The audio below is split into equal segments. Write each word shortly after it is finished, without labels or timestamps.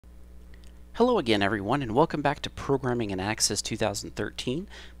Hello again, everyone, and welcome back to Programming and Access 2013.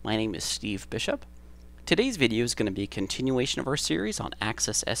 My name is Steve Bishop. Today's video is going to be a continuation of our series on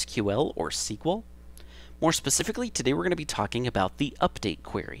Access SQL or SQL. More specifically, today we're going to be talking about the update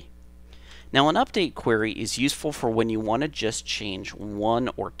query. Now, an update query is useful for when you want to just change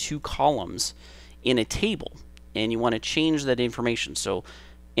one or two columns in a table, and you want to change that information. So,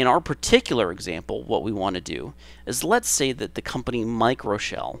 in our particular example, what we want to do is, let's say that the company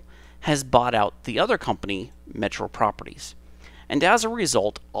Microshell has bought out the other company, Metro Properties. And as a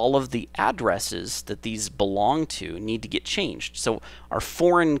result, all of the addresses that these belong to need to get changed. So our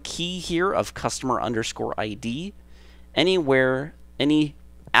foreign key here of customer underscore ID, any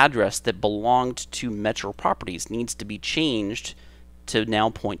address that belonged to Metro Properties needs to be changed to now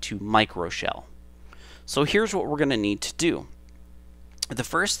point to Microshell. So here's what we're going to need to do. The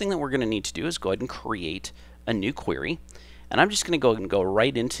first thing that we're going to need to do is go ahead and create a new query. And I'm just going to go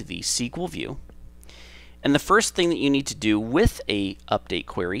right into the SQL view. And the first thing that you need to do with a update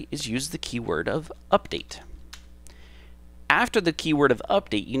query is use the keyword of update. After the keyword of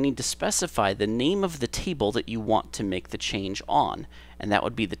update, you need to specify the name of the table that you want to make the change on. And that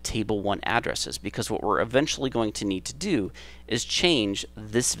would be the table 1 addresses, because what we're eventually going to need to do is change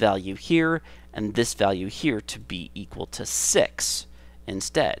this value here and this value here to be equal to 6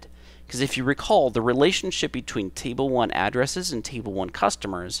 instead. Because if you recall, the relationship between table 1 addresses and table 1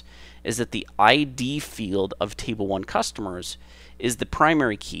 customers is that the ID field of table 1 customers is the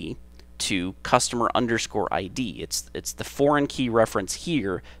primary key to customer underscore ID. It's the foreign key reference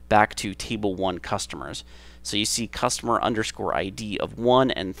here back to table 1 customers. So you see customer underscore ID of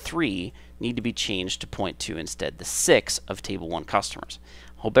 1 and 3 need to be changed to point to instead the 6 of table 1 customers.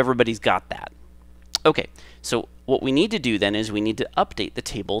 Hope everybody's got that. Okay, so what we need to do then is we need to update the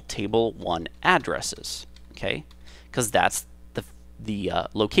table 1 addresses, okay? Because that's the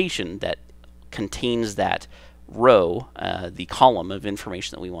location that contains that row, the column of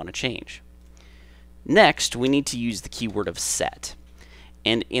information that we want to change. Next, we need to use the keyword of set.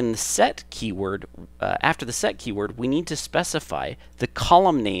 And in the set keyword, after the set keyword, we need to specify the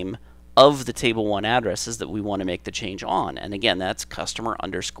column name of the table 1 addresses that we want to make the change on. And again, that's customer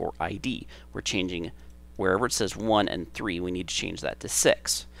underscore ID. We're changing wherever it says 1 and 3, we need to change that to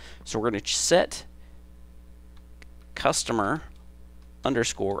 6. So we're going to set customer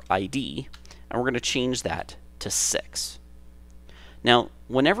underscore ID, and we're going to change that to 6. Now,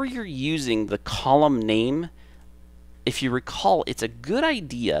 whenever you're using the column name, if you recall, it's a good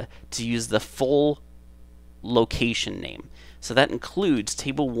idea to use the full location name. So that includes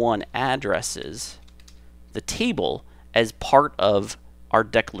table 1 addresses, the table, as part of our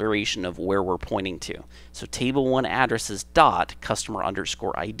declaration of where we're pointing to. So table 1 addresses dot customer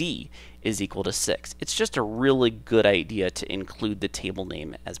underscore ID is equal to 6. It's just a really good idea to include the table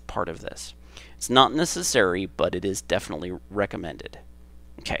name as part of this. It's not necessary, but it is definitely recommended.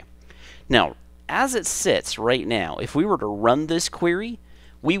 Okay. Now, as it sits right now, if we were to run this query,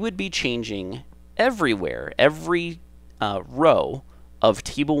 we would be changing everywhere, every row of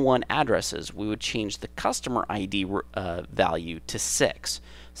table 1 addresses, we would change the customer ID value to 6.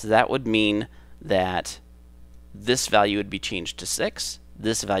 So that would mean that this value would be changed to 6,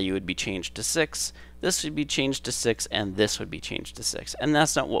 this value would be changed to 6, this would be changed to 6, and this would be changed to 6. And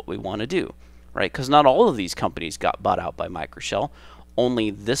that's not what we want to do, right? Because not all of these companies got bought out by Microshell.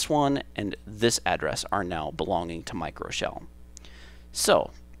 Only this one and this address are now belonging to Microshell. So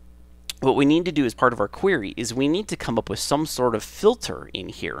what we need to do as part of our query is we need to come up with some sort of filter in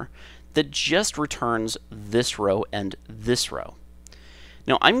here that just returns this row and this row.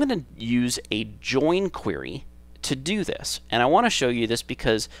 Now I'm going to use a join query to do this, and I want to show you this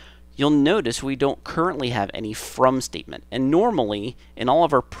because you'll notice we don't currently have any from statement, and normally in all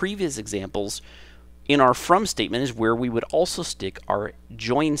of our previous examples in our from statement is where we would also stick our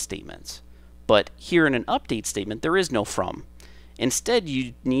join statements. But here in an update statement there is no from. Instead,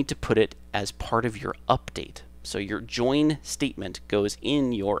 you need to put it as part of your update. So your join statement goes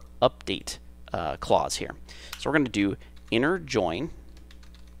in your update clause here. So we're going to do inner join.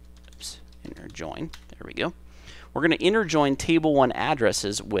 Inner join. There we go. We're going to inner join table 1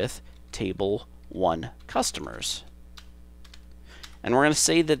 addresses with table 1 customers. And we're going to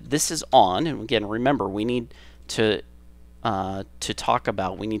say that this is on. And again, remember, we need to talk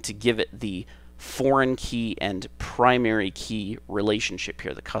about, we need to give it the foreign key and primary key relationship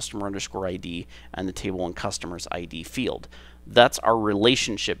here, the customer underscore ID and the table 1 customers ID field. That's our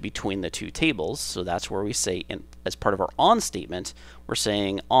relationship between the two tables. So that's where we say, as part of our on statement, we're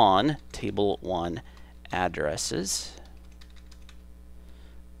saying on table 1 addresses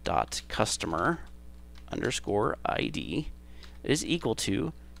dot customer underscore ID is equal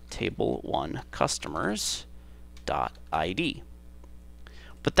to table1 customers dot ID.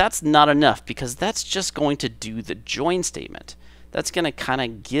 But that's not enough, because that's just going to do the join statement. That's going to kind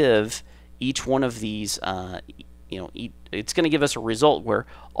of give each one of these, it's going to give us a result where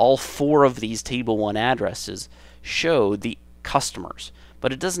all 4 of these table 1 addresses show the customers,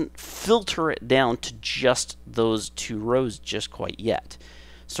 but it doesn't filter it down to just those 2 rows just quite yet.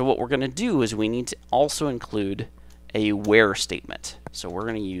 So what we're going to do is we need to also include a where statement. So we're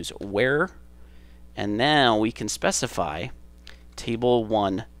going to use where, and now we can specify table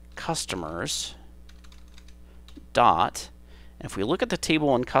 1 customers dot, and if we look at the table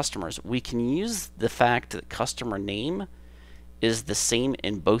 1 customers, we can use the fact that customer name is the same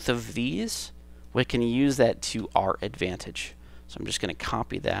in both of these. We can use that to our advantage. So I'm just going to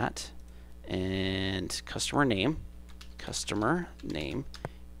copy that, and customer name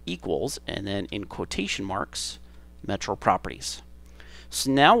equals, and then in quotation marks, Metro Properties. So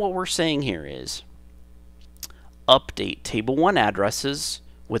now what we're saying here is update table 1 addresses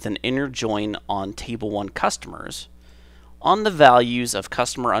with an inner join on table 1 customers on the values of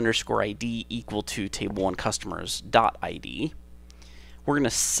customer underscore ID equal to table 1 customers dot ID. We're going to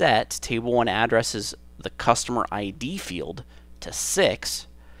set table 1 addresses, the customer ID field, to 6,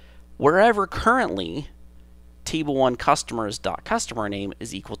 wherever currently table 1 customers dot customer name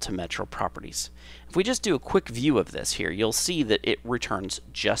is equal to Metro Properties. If we just do a quick view of this here, you'll see that it returns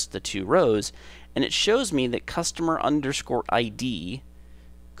just the 2 rows, and it shows me that customer underscore ID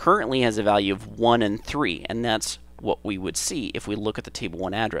currently has a value of 1 and 3, and that's what we would see if we look at the table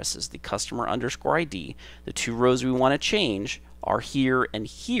 1 addresses. The customer underscore ID, the 2 rows we want to change are here and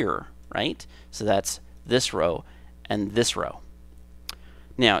here, right? So that's this row and this row.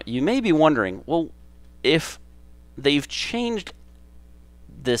 Now, you may be wondering, well, if they've changed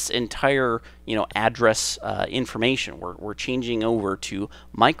this entire, address information, we're changing over to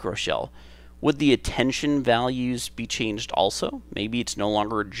microshell, would the attention values be changed also? Maybe it's no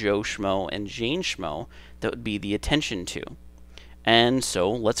longer Joe Schmo and Jane Schmo that would be the attention to. And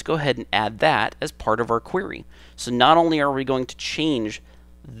so let's go ahead and add that as part of our query. So not only are we going to change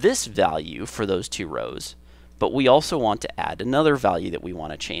this value for those 2 rows, but we also want to add another value that we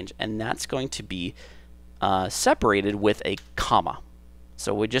want to change, and that's going to be separated with a comma.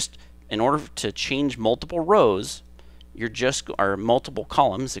 So we just, in order to change multiple rows, or multiple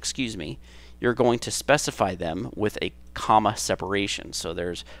columns, excuse me, you're going to specify them with a comma separation. So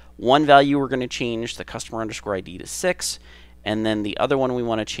there's one value we're going to change, the customer underscore ID, to 6, and then the other one we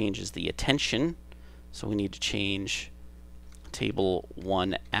want to change is the attention. So we need to change table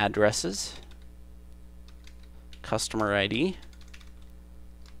 1 addresses, customer ID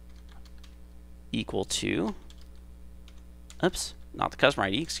equal to, oops, not the customer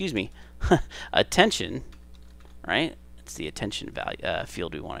ID, excuse me, attention, right? It's the attention value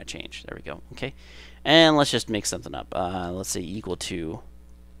field we want to change. There we go. Okay, and let's just make something up. Let's say equal to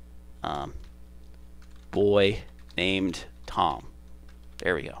boy named Tom.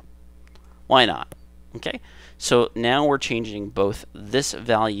 There we go. Why not? Okay, so now we're changing both this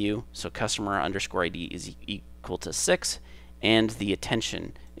value, so customer underscore ID is equal to 6, and the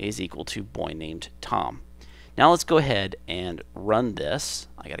attention is equal to boy named Tom. Now let's go ahead and run this.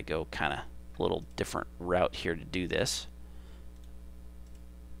 I got to go kind of a little different route here to do this.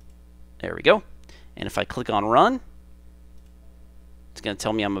 There we go. And if I click on run, it's going to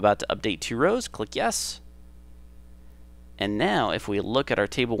tell me I'm about to update 2 rows. Click yes. And now if we look at our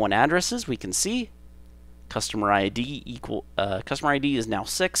table 1 addresses, we can see customer ID is now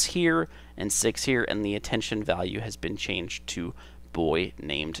 6 here and 6 here, and the attention value has been changed to boy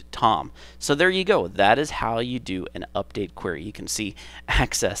named Tom. So there you go. That is how you do an update query. You can see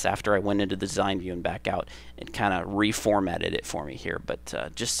access after I went into the design view and back out. It kind of reformatted it for me here,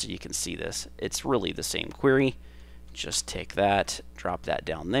 but just so you can see this, it's really the same query. Just take that, drop that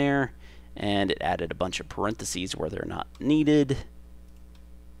down there, and it added a bunch of parentheses where they're not needed.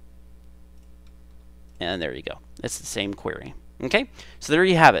 And there you go. It's the same query. Okay, so there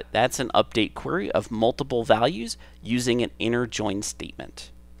you have it. That's an update query of multiple values using an inner join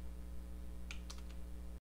statement.